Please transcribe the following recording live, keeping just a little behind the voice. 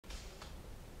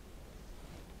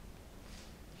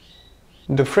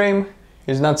The frame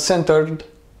is not centered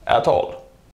at all.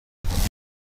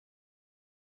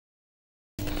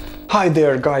 Hi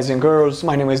there guys and girls,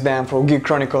 my name is Dan from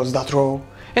geekchronicles.ro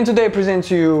and today I present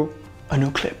to you a new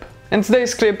clip. In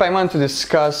today's clip I want to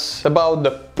discuss about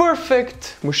the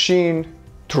perfect machine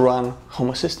to run Home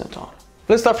Assistant on.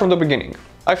 Let's start from the beginning.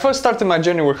 I first started my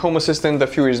journey with Home Assistant a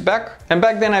few years back, and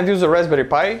back then I've used a Raspberry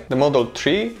Pi, the Model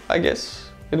 3 I guess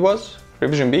it was,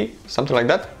 revision B, something like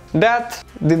that. That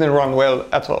didn't run well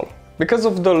at all. Because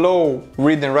of the low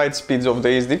read and write speeds of the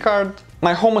SD card,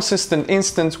 my Home Assistant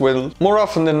instance will more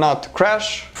often than not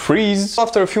crash, freeze.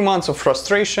 After a few months of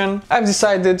frustration, I've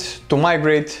decided to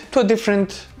migrate to a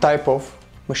different type of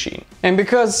machine. And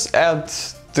because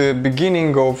at the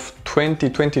beginning of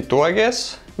 2022, I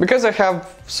guess, because I have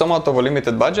somewhat of a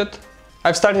limited budget,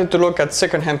 I've started to look at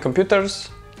second-hand computers,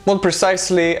 more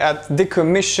precisely at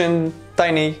decommissioned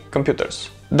tiny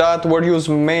computers that were used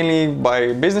mainly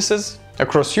by businesses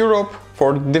across Europe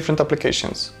for different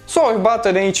applications. So I bought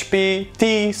an HP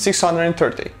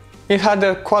T630. It had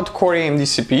a quad-core AMD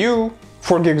CPU,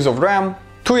 4 gigs of RAM,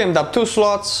 2 M.2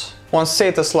 slots, one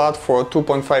SATA slot for a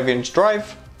 2.5-inch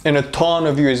drive, and a ton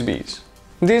of USBs.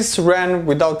 This ran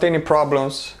without any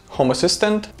problems Home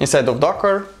Assistant inside of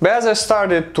Docker, but as I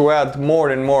started to add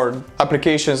more and more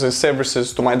applications and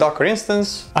services to my Docker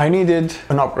instance, I needed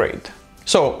an upgrade.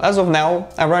 So, as of now,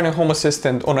 I'm running Home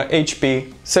Assistant on a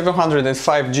HP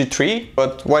 705 G3,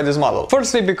 but why this model?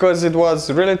 Firstly, because it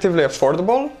was relatively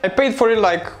affordable. I paid for it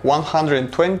like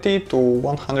 120 to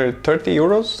 130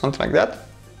 euros, something like that.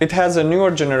 It has a newer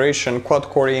generation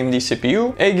quad-core AMD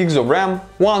CPU, 8 gigs of RAM,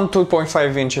 one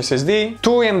 2.5-inch SSD,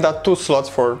 2 M.2 slots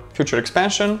for future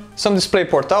expansion, some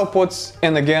DisplayPort outputs,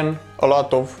 and again, a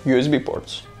lot of USB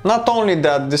ports. Not only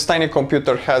that this tiny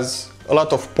computer has a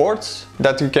lot of ports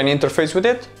that you can interface with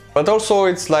it, but also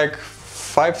it's like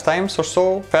 5 times or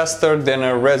so faster than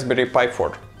a Raspberry Pi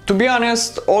 4. To be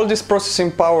honest, all this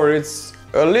processing power is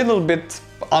a little bit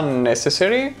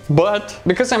unnecessary, but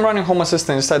because I'm running Home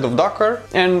Assistant inside of Docker,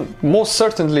 and most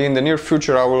certainly in the near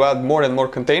future I will add more and more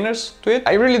containers to it,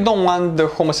 I really don't want the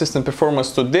Home Assistant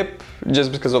performance to dip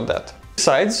just because of that.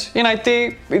 Besides, in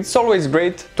IT, it's always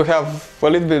great to have a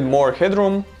little bit more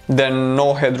headroom than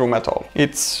no headroom at all.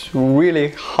 It's really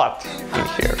hot in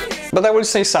here. But I will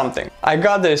say something. I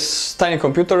got this tiny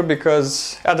computer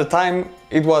because at the time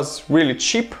it was really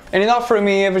cheap and it offered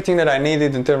me everything that I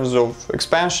needed in terms of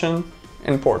expansion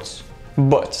and ports.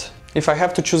 But if I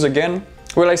have to choose again,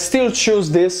 will I still choose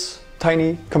this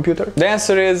tiny computer? The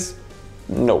answer is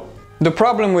no. The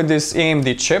problem with this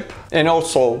AMD chip, and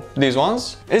also these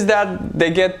ones, is that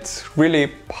they get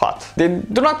really hot. They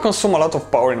do not consume a lot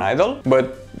of power in idle,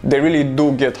 but they really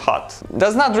do get hot.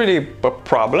 That's not really a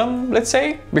problem, let's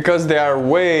say, because they are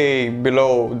way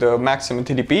below the maximum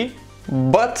TDP,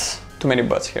 but too many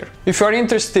buts here. If you are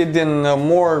interested in a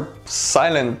more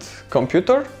silent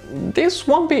computer, this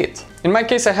won't be it. In my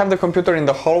case, I have the computer in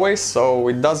the hallway, so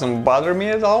it doesn't bother me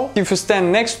at all. If you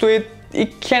stand next to it,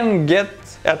 it can get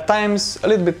at times a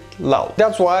little bit loud.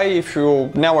 That's why if you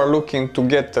now are looking to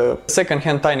get a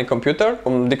second-hand tiny computer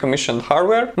from decommissioned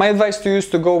hardware, my advice to you is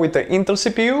to go with the Intel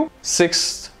CPU,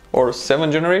 6th or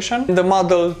 7th generation, the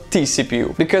Model T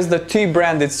CPU, because the T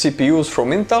branded CPUs from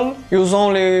Intel use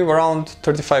only around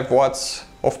 35 watts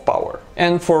of power.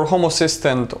 And for Home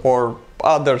Assistant or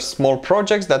other small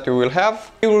projects that you will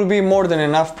have, it will be more than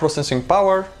enough processing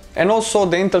power. And also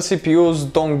the Intel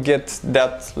CPUs don't get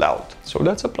that loud, so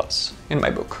that's a plus in my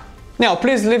book. Now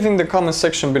please leave in the comment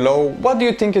section below what do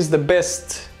you think is the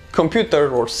best computer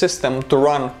or system to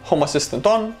run Home Assistant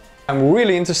on. I'm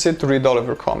really interested to read all of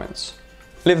your comments.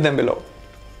 Leave them below.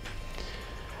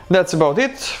 That's about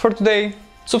it for today.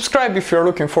 Subscribe if you're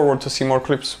looking forward to see more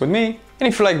clips with me, and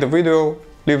if you like the video,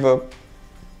 leave a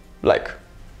like,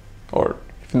 or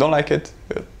if you don't like it,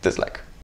 dislike.